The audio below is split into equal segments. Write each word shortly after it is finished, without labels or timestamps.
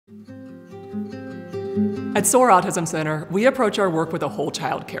At Soar Autism Center, we approach our work with a whole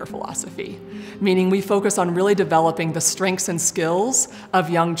child care philosophy, meaning we focus on really developing the strengths and skills of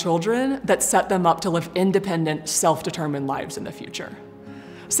young children that set them up to live independent, self-determined lives in the future.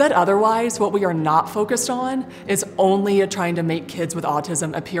 Said otherwise, what we are not focused on is only trying to make kids with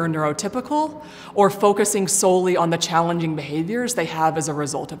autism appear neurotypical or focusing solely on the challenging behaviors they have as a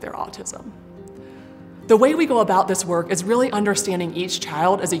result of their autism. The way we go about this work is really understanding each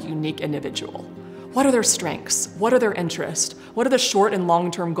child as a unique individual. What are their strengths? What are their interests? What are the short and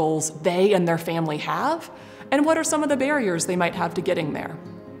long-term goals they and their family have? And what are some of the barriers they might have to getting there?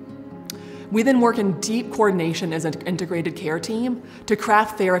 We then work in deep coordination as an integrated care team to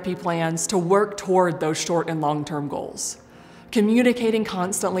craft therapy plans to work toward those short and long-term goals, communicating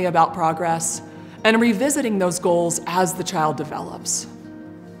constantly about progress and revisiting those goals as the child develops.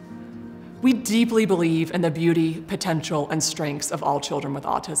 We deeply believe in the beauty, potential, and strengths of all children with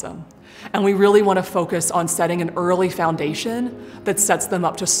autism. And we really want to focus on setting an early foundation that sets them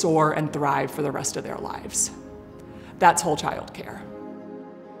up to soar and thrive for the rest of their lives. That's whole child care.